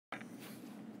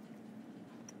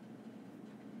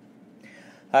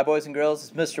Hi boys and girls,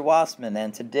 it's Mr. Wasemann,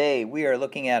 and today we are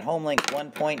looking at Homelink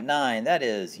 1.9, that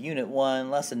is Unit 1,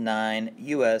 Lesson 9,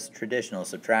 U.S. Traditional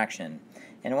Subtraction.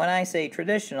 And when I say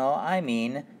traditional, I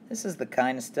mean this is the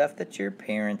kind of stuff that your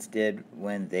parents did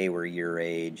when they were your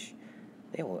age.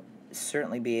 They will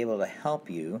certainly be able to help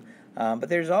you, but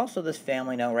there's also this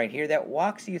family note right here that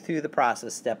walks you through the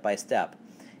process step by step.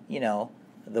 You know,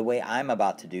 the way I'm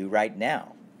about to do right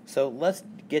now. So let's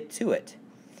get to it.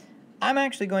 I'm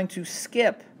actually going to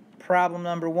skip problem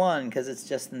number 1 because it's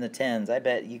just in the tens. I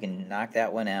bet you can knock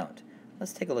that one out.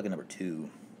 Let's take a look at number 2.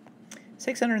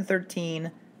 613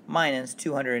 minus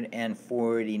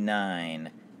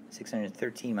 249.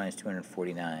 613 minus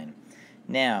 249.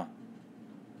 Now,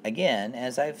 again,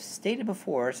 as I've stated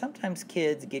before, sometimes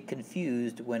kids get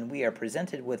confused when we are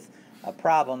presented with a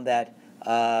problem that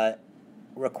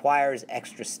requires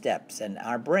extra steps, and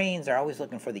our brains are always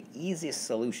looking for the easiest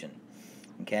solution.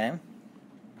 Okay?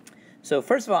 So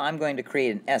first of all, I'm going to create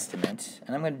an estimate,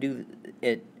 and I'm going to do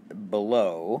it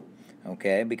below,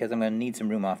 okay, because I'm going to need some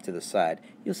room off to the side.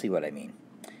 You'll see what I mean.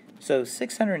 So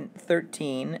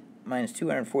 613 minus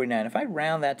 249, if I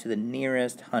round that to the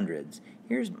nearest hundreds,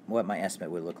 here's what my estimate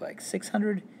would look like.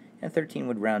 613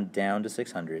 would round down to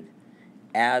 600,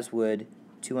 as would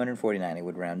 249. It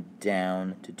would round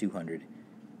down to 200.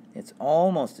 It's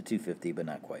almost to 250, but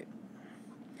not quite.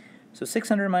 So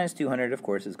 600 minus 200, of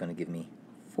course, is going to give me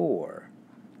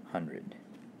 400.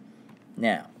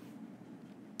 Now,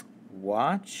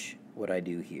 watch what I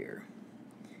do here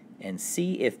and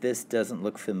see if this doesn't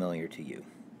look familiar to you.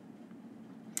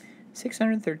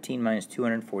 613 minus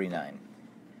 249.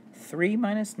 3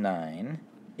 minus 9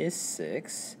 is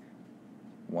 6.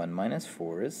 1 minus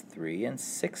 4 is 3. And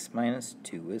 6 minus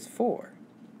 2 is 4.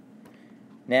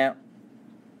 Now,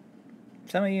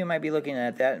 some of you might be looking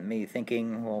at that and maybe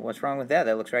thinking, well, what's wrong with that?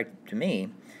 That looks right to me.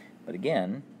 But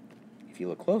again, if you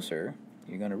look closer,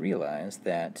 you're going to realize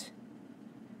that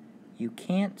you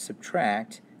can't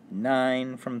subtract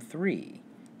 9 from 3.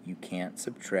 You can't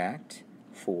subtract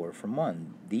 4 from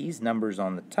 1. These numbers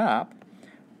on the top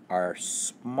are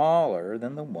smaller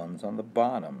than the ones on the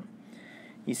bottom.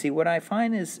 You see, what I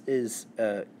find is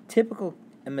a typical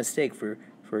mistake for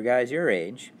guys your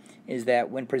age is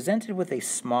that when presented with a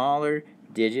smaller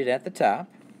digit at the top,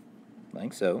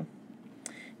 like so,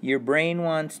 your brain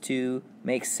wants to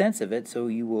make sense of it, so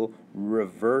you will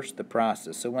reverse the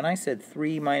process. So when I said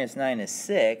 3 minus 9 is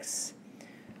 6,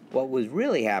 what was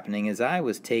really happening is I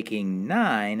was taking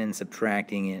 9 and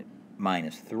subtracting it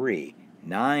minus 3.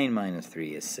 9 minus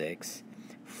 3 is 6.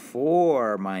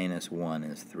 4 minus 1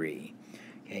 is 3.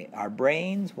 Okay, our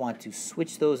brains want to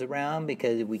switch those around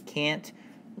because we can't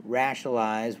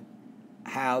rationalize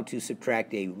how to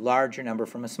subtract a larger number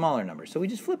from a smaller number. So we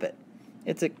just flip it.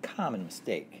 It's a common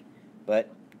mistake, but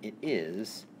it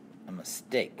is a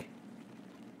mistake.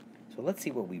 So let's see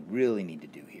what we really need to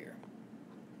do here.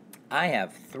 I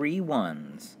have 3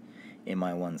 ones in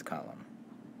my ones column.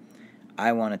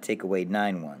 I want to take away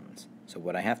 9 ones. So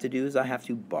what I have to do is I have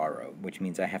to borrow, which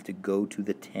means I have to go to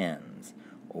the tens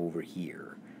over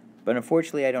here. But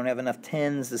unfortunately, I don't have enough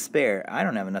tens to spare. I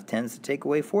don't have enough tens to take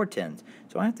away 4 tens.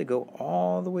 So I have to go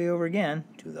all the way over again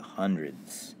to the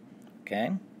hundreds.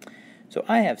 Okay? So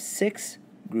I have 6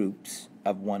 groups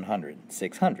of 100,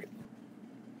 600.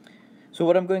 So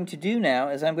what I'm going to do now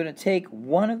is I'm going to take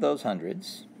one of those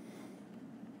hundreds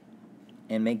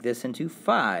and make this into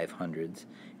 5 hundreds.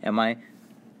 And my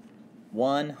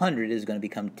 100 is going to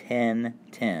become 10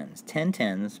 tens. 10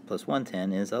 tens plus 1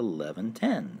 10 is 11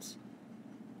 tens.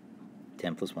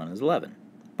 10 plus 1 is 11.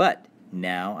 But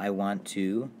now I want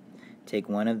to take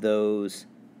one of those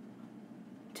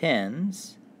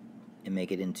tens and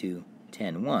make it into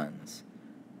 10 ones.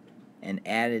 And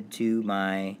added to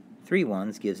my 3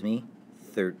 ones gives me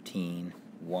 13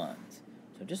 ones.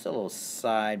 So just a little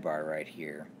sidebar right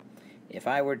here. If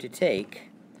I were to take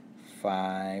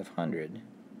 500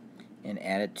 and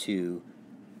add it to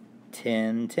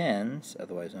 10 tens,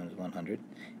 otherwise known as 100,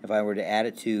 if I were to add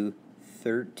it to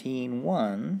 13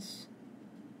 ones,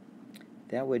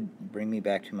 that would bring me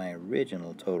back to my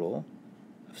original total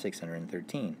of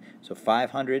 613. So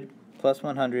 500 plus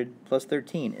 100 plus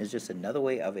 13 is just another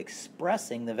way of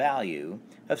expressing the value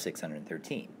of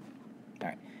 613. All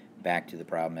right, back to the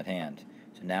problem at hand.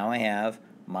 So now I have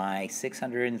my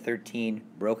 613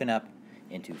 broken up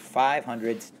into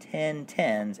 500s, 10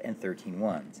 tens, and 13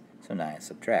 ones. So now I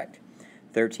subtract.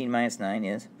 13 minus 9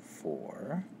 is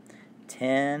 4.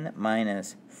 10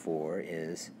 minus 4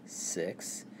 is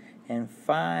 6. And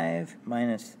 5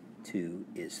 minus 2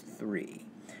 is 3.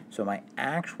 So my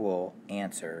actual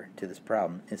answer to this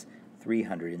problem is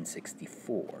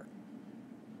 364.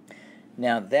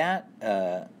 Now that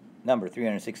number,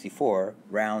 364,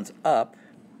 rounds up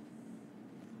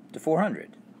to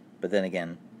 400. But then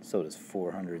again, so does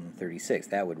 436.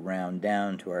 That would round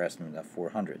down to our estimate of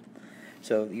 400.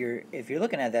 So if you're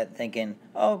looking at that thinking,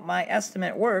 oh, my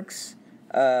estimate works,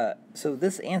 so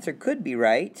this answer could be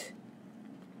right.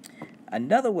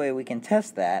 Another way we can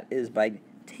test that is by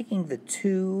taking the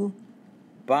two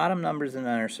bottom numbers in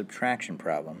our subtraction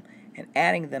problem and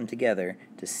adding them together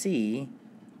to see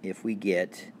if we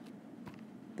get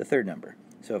the third number.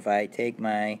 So if I take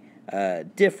my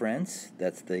difference,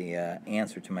 that's the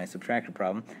answer to my subtraction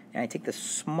problem, and I take the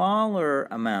smaller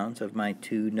amount of my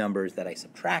two numbers that I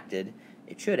subtracted,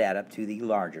 it should add up to the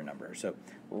larger number. So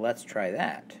let's try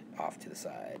that off to the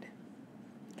side.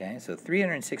 Okay, so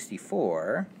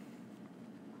 364,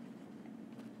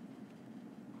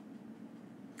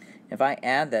 if I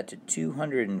add that to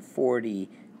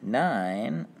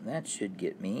 249, that should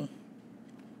get me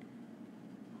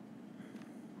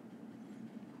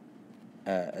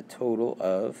a total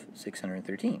of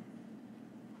 613.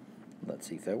 Let's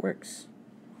see if that works.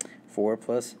 4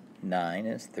 plus 9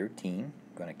 is 13. I'm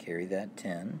going to carry that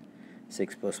 10.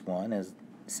 6 plus 1 is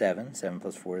 7. 7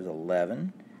 plus 4 is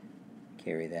 11.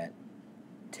 Carry that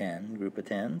 10, group of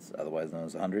 10s, otherwise known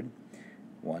as 100.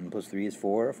 1 plus 3 is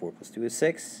 4. 4 plus 2 is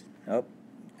 6. Oh,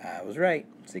 I was right.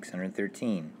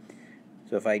 613.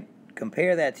 So if I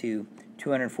compare that to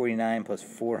 249 plus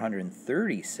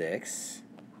 436,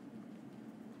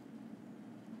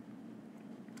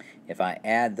 if I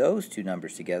add those two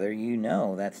numbers together, you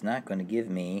know that's not going to give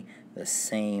me the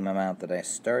same amount that I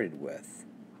started with.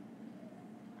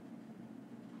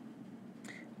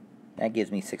 That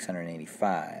gives me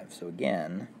 685. So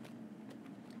again,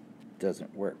 it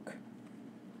doesn't work.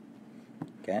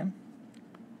 Okay?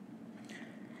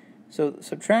 So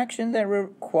subtraction that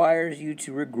requires you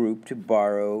to regroup to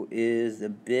borrow is a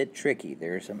bit tricky.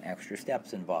 There are some extra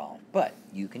steps involved. But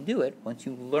you can do it once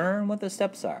you learn what the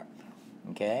steps are.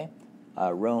 Okay?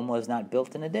 Rome was not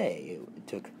built in a day. It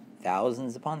took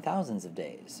thousands upon thousands of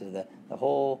days. So the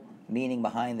whole meaning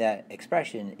behind that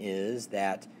expression is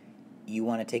that you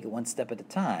want to take it one step at a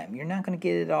time. You're not going to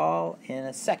get it all in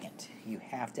a second. You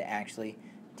have to actually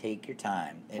take your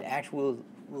time. It actually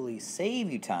will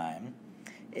save you time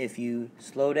if you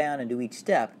slow down and do each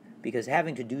step, because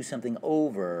having to do something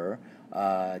over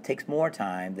takes more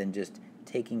time than just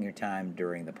taking your time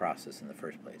during the process in the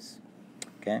first place.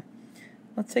 Okay?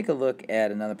 Let's take a look at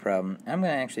another problem. I'm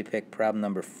going to actually pick problem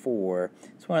number 4.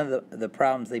 It's one of the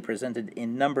problems they presented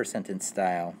in number sentence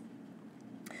style.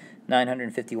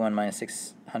 951 minus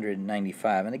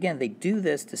 695. And again, they do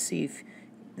this to see if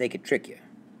they could trick you.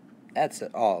 That's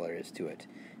all there is to it.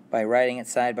 By writing it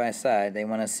side by side, they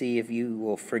want to see if you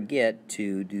will forget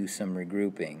to do some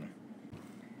regrouping.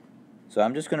 So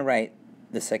I'm just going to write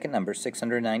the second number,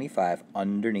 695,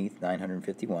 underneath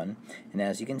 951. And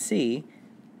as you can see,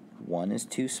 1 is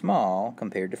too small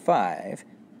compared to 5,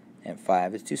 and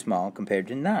 5 is too small compared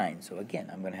to 9. So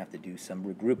again, I'm going to have to do some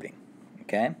regrouping.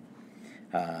 Okay?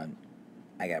 I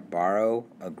got to borrow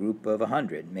a group of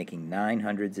 100, making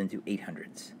 900s into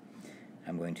 800s.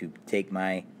 I'm going to take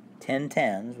my 10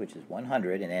 tens, which is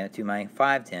 100, and add it to my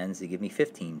 5 tens to give me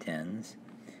 15 tens.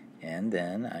 And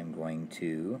then I'm going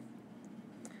to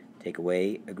take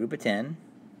away a group of 10,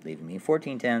 leaving me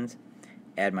 14 tens,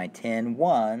 add my 10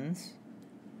 ones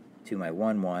to my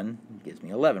 1 1, gives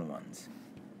me 11 ones.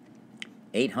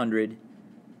 800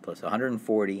 plus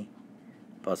 140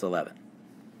 plus 11.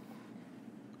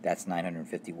 That's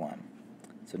 951.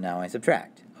 So now I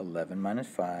subtract. 11 minus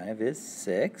 5 is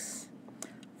 6.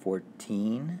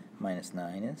 14 minus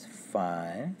 9 is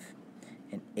 5.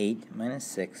 And 8 minus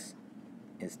 6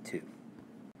 is 2.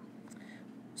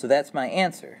 So that's my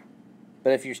answer.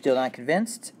 But if you're still not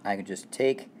convinced, I could just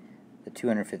take the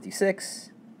 256,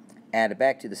 add it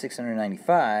back to the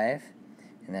 695,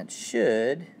 and that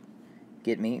should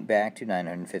get me back to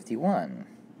 951,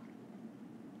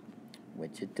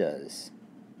 which it does.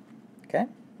 Okay?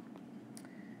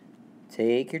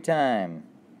 Take your time.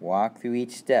 Walk through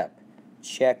each step.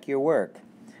 Check your work.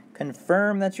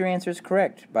 Confirm that your answer is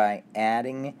correct by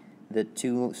adding the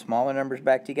two smaller numbers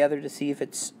back together to see if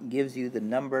it gives you the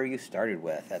number you started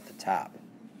with at the top.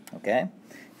 Okay?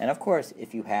 And of course,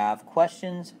 if you have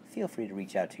questions, feel free to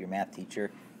reach out to your math teacher.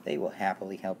 They will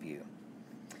happily help you.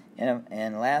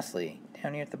 And lastly,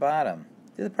 down here at the bottom,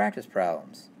 do the practice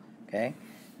problems. Okay?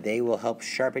 They will help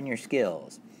sharpen your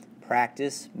skills.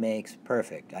 Practice makes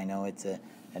perfect. I know it's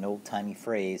an old-timey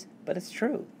phrase, but it's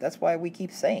true. That's why we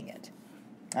keep saying it.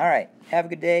 All right. Have a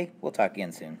good day. We'll talk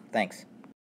again soon. Thanks.